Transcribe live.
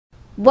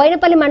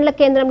బోయినపల్లి మండల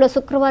కేంద్రంలో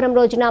శుక్రవారం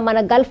రోజున మన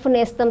గల్ఫ్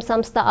నేస్తం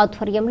సంస్థ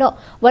ఆధ్వర్యంలో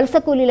వలస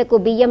కూలీలకు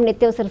బియ్యం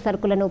నిత్యావసర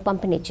సరుకులను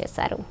పంపిణీ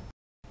చేశారు.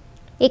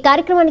 ఈ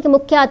కార్యక్రమానికి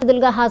ముఖ్య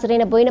అతిథులుగా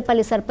హాజరైన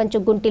బోయినపల్లి సర్పంచ్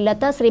గుంటి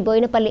లత, శ్రీ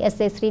బోయినపల్లి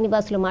ఎస్ఐ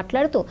శ్రీనివాసులు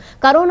మాట్లాడుతూ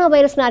కరోనా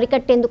వైరస్ను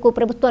అరికట్టేందుకు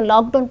ప్రభుత్వం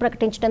లాక్డౌన్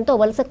ప్రకటించడంతో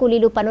వలస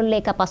కూలీలు పనులు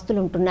లేక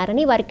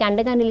పస్తులుంటున్నారని, వారికి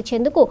అండగా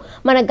నిలిచేందుకు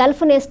మన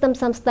గల్ఫ్ నేస్తం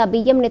సంస్థ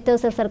బియ్యం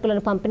నిత్యావసర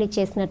సరుకులను పంపిణీ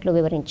చేసినట్లు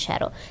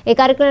వివరించారు. ఈ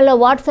కార్యక్రమంలో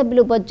వార్డు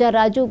సభ్యులు బొజ్జ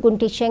రాజు,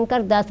 గుంటి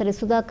శంకర్, దాసరి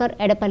సుధాకర్,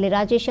 ఎడపల్లి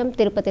రాజేశం,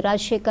 తిరుపతి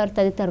రాజశేఖర్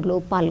తదితరులు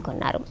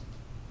పాల్గొన్నారు.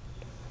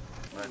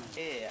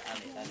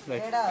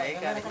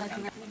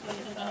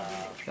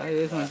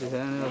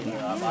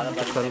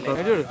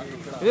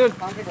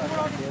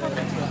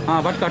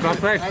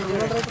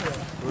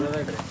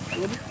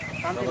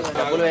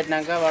 డబ్బులు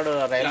పెట్టినాక వాడు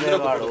రైల్వే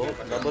వాడు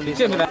డబ్బులు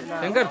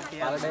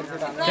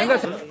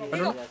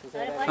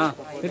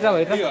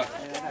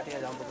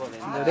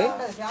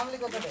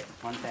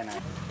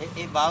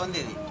ఇది బాగుంది.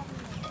 ఇది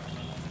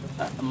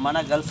మన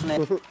Gulf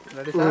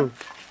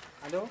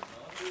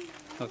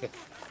okay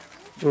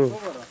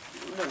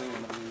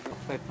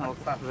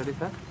ready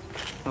sir.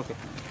 Okay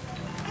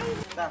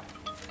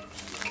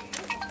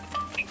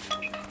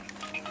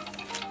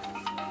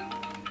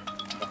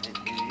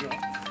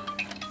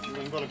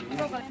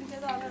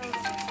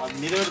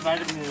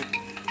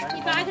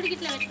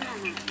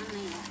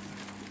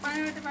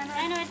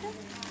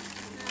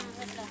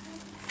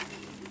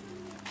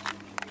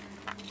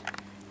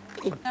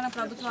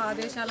ప్రభుత్వ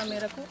ఆదేశాల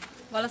మేరకు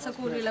వలస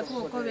కూలీలకు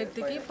ఒక్కో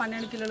వ్యక్తికి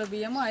 12 కిలోల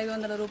బియ్యం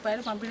 500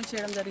 రూపాయలు పంపిణీ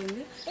చేయడం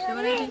జరిగింది.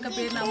 ఎవరైతే ఇంకా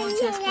పేరు నమోదు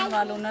చేసుకుని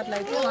వాళ్ళు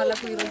ఉన్నట్లయితే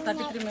వాళ్ళకు ఈరోజు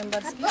 33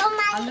 మెంబర్స్కి,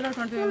 అందులో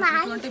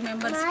 20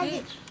 మెంబర్స్కి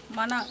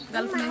మన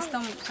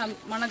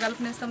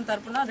గల్ఫ్ నేస్తం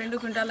తరఫున 2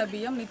 క్వింటాల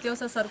బియ్యం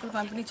నిత్యావసర సరుకులు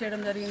పంపిణీ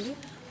చేయడం జరిగింది.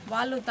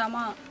 వాళ్ళు తమ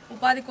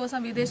ఉపాధి కోసం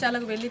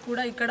విదేశాలకు వెళ్ళి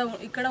కూడా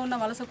ఇక్కడ ఉన్న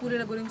వలస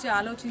కూలీల గురించి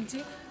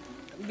ఆలోచించి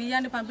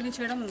బియ్యాన్ని పంపిణీ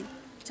చేయడం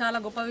చాలా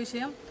గొప్ప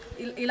విషయం.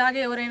 ఇలాగే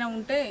ఎవరైనా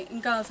ఉంటే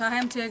ఇంకా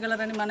సహాయం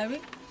చేయగలరని మనవి.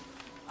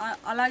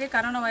 అలాగే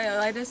కరోనా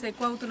వైరస్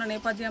ఎక్కువ అవుతున్న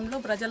నేపథ్యంలో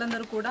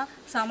ప్రజలందరూ కూడా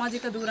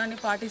సామాజిక దూరాన్ని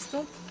పాటిస్తూ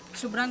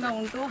శుభ్రంగా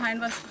ఉంటూ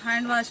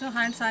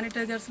హ్యాండ్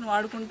శానిటైజర్స్ను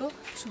వాడుకుంటూ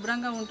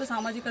శుభ్రంగా ఉంటూ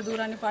సామాజిక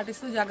దూరాన్ని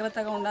పాటిస్తూ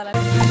జాగ్రత్తగా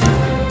ఉండాలని